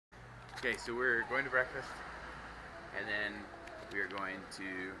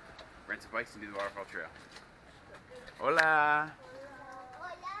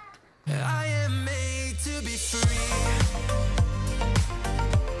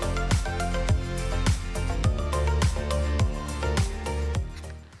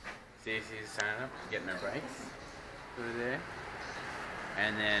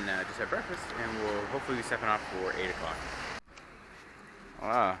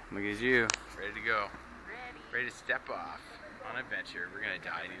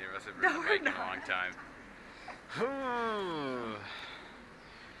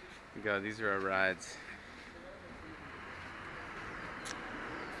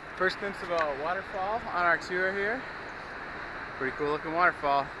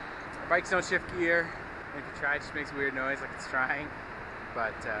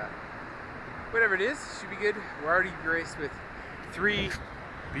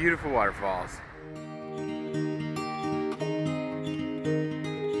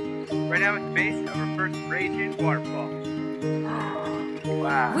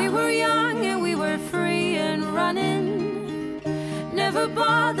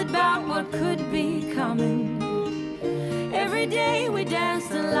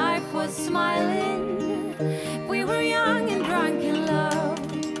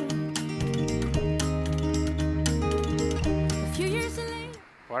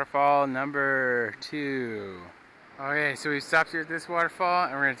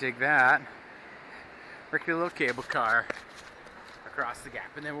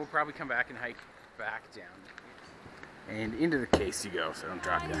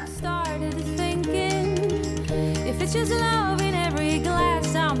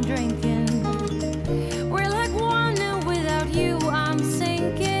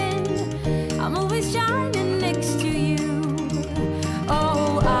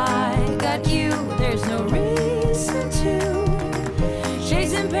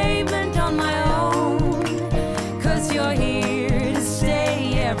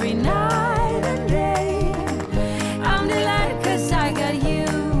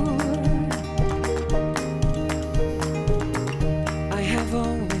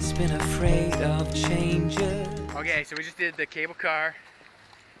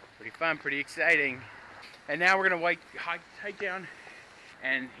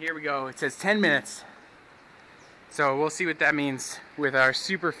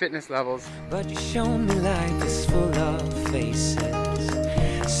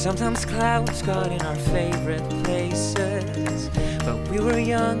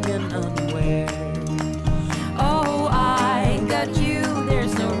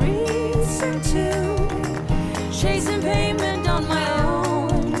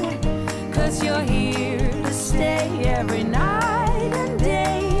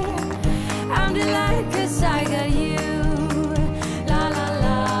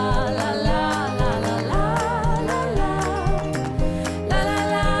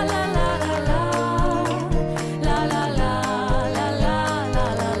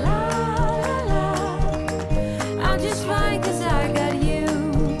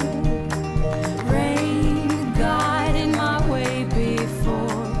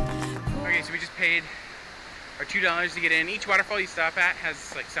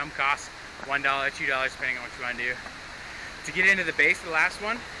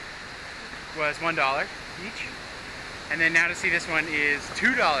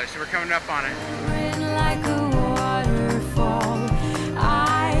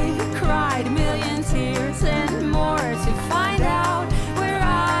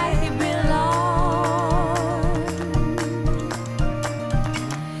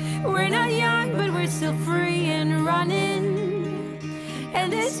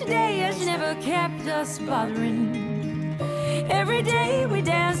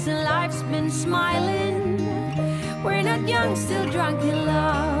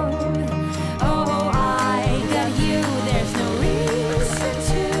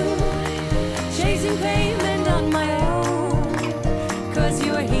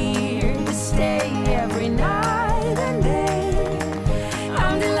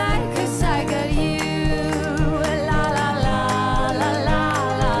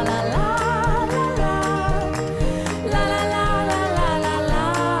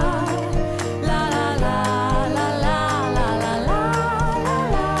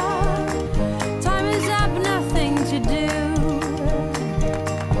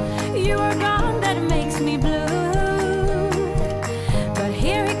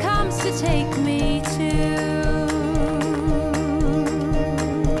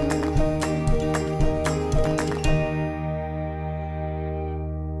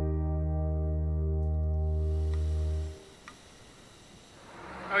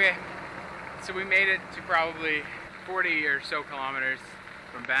Okay, so we made it to probably 40 or so kilometers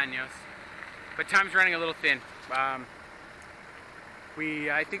from Banos, but time's running a little thin. I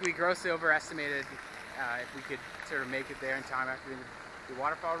think we grossly overestimated if we could sort of make it there in time after the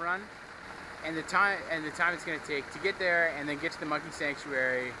waterfall run, and the time it's going to take to get there and then get to the monkey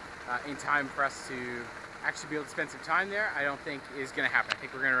sanctuary in time for us to actually be able to spend some time there, I don't think is going to happen. I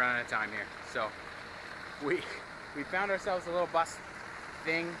think we're going to run out of time here. So we found ourselves a little bus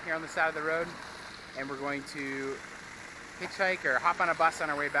thing here on the side of the road, and we're going to hitchhike or hop on a bus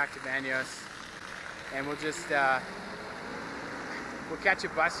on our way back to Banos, and we'll just we'll catch a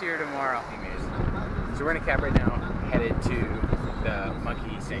bus here tomorrow. So we're in a cab right now, headed to the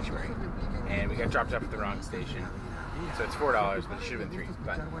monkey sanctuary, and we got dropped off at the wrong station. So it's $4, but it should have been $3.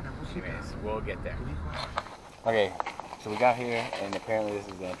 But anyways, we'll get there. Okay, so we got here, and apparently this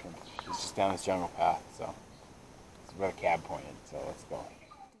is the entrance. It's just down this jungle path, so it's where the cab pointed. So let's go.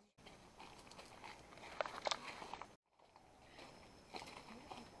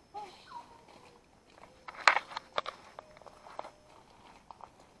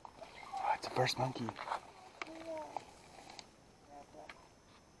 Oh, it's a first monkey.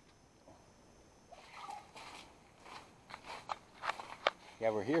 Yeah,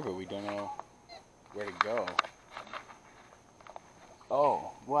 we're here, but we don't know where to go.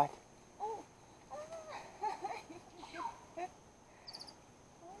 Oh, what? Oh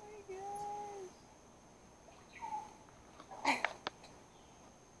my gosh.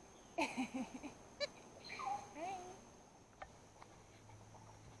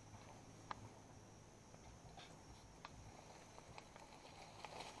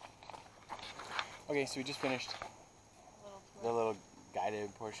 Okay, so we just finished the little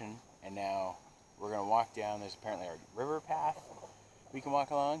guided portion, and now we're gonna walk down. There's apparently a river path we can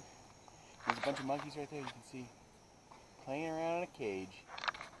walk along. There's a bunch of monkeys right there, you can see, playing around in a cage,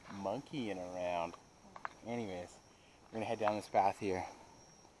 monkeying around. Anyways, we're gonna head down this path here.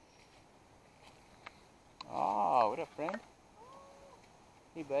 Oh, what up, friend?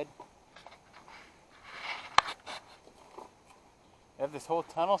 Hey, bud. They have this whole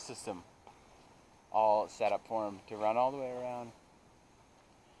tunnel system all set up for them to run all the way around,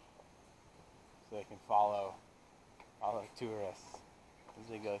 so they can follow all the tourists as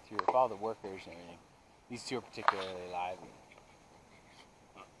they go through, follow the workers and everything. These two are particularly lively.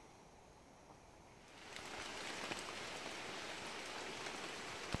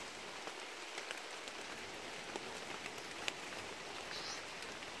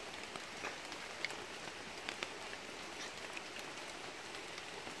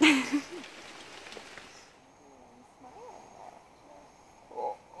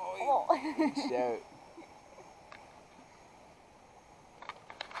 Reached out.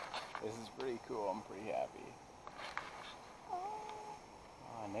 This is pretty cool. I'm pretty happy.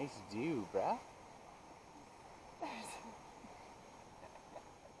 Oh, nice view, bruh.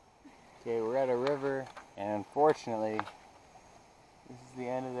 Okay, we're at a river, and unfortunately, this is the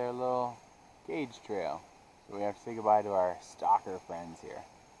end of their little cage trail. So we have to say goodbye to our stalker friends here.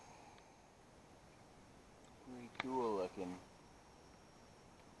 Pretty cool looking.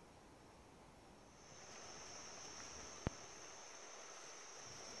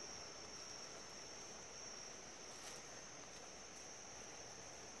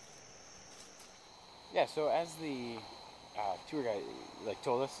 Yeah, so as the tour guide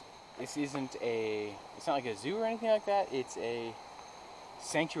told us, this isn't it's not like a zoo or anything like that. It's a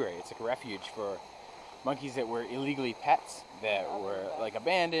sanctuary. It's like a refuge for monkeys that were illegally pets, that were like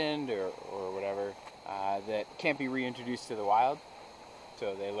abandoned or whatever, that can't be reintroduced to the wild.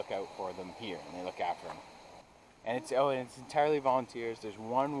 So they look out for them here, and they look after them. And it's entirely volunteers. There's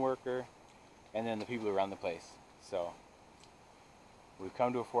one worker, and then the people who run the place. So we've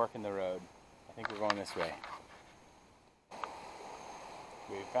come to a fork in the road. I think we're going this way.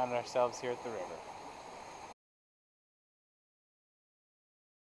 We found ourselves here at the river.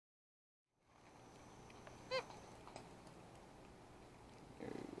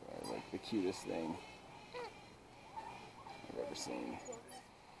 Like the cutest thing I've ever seen.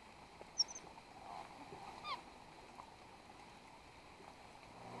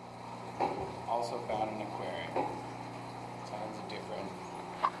 Also found an aquarium. Tons of different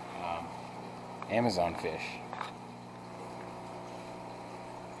Amazon fish.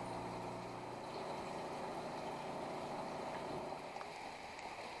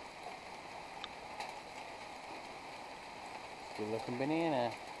 Good looking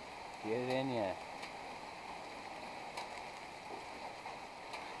banana. Get it in ya.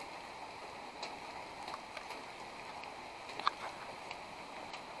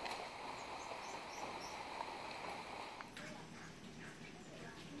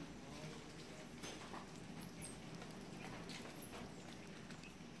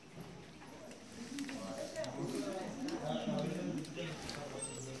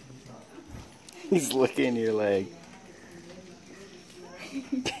 He's licking your leg.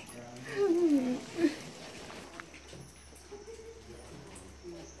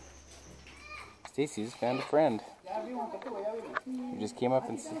 Stacy just found a friend. He just came up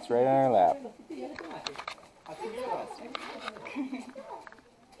and sits right on our lap.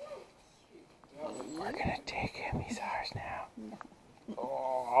 We're gonna take him. He's ours now.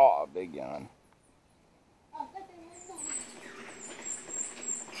 Oh, big yawn.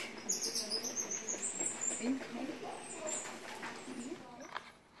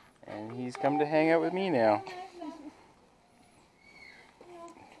 And he's come to hang out with me now.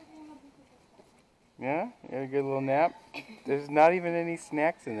 Yeah? You had a good little nap? There's not even any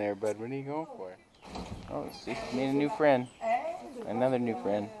snacks in there, bud. What are you going for? Oh, she made a new friend. Another new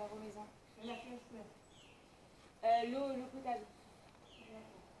friend.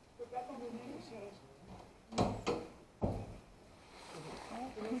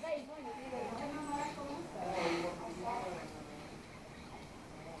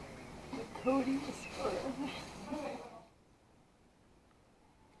 Cody is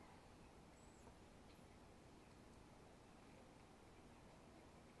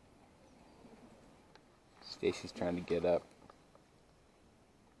Stacy's trying to get up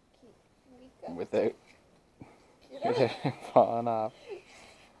without falling off.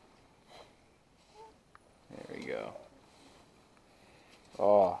 There we go.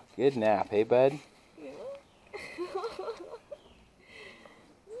 Oh, good nap, hey bud? You're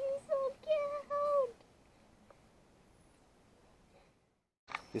so cute.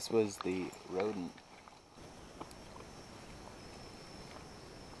 This was the rodent.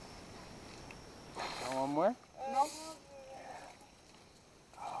 One more? No.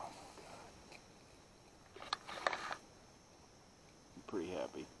 Oh I'm pretty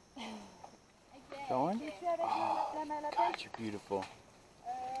happy. Going? Oh, God, you're beautiful.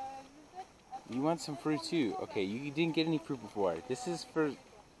 You want some fruit too? Okay, you didn't get any fruit before. This is for...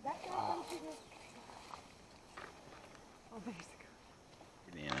 Oh.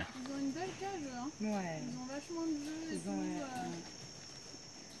 Banana. Ils ont une belle cage, hein. Ouais. Ils ont vachement de jeux et Ils tout. ont,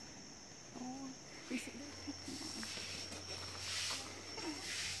 Et c'est des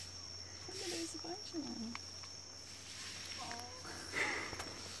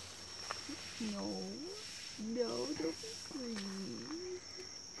No, no, don't be free.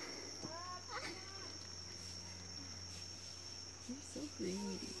 You're so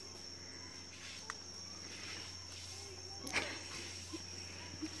greedy.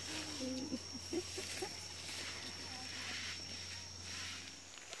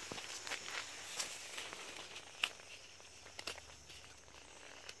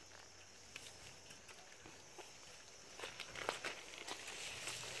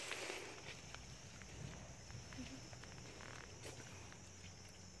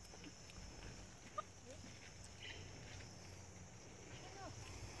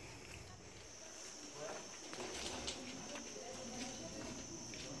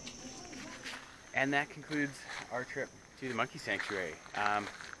 And that concludes our trip to the monkey sanctuary.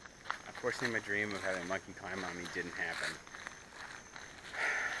 Unfortunately, my dream of having a monkey climb on me didn't happen,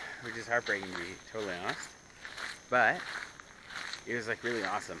 which is heartbreaking to be totally honest. But it was like really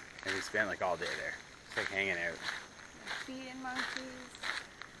awesome, and we spent like all day there, just like hanging out. Feeding monkeys,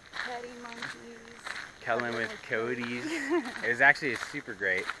 petting monkeys. Cuddling with Cody's. It was actually super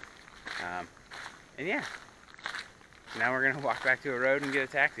great. And yeah, now we're gonna walk back to a road and get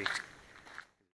a taxi.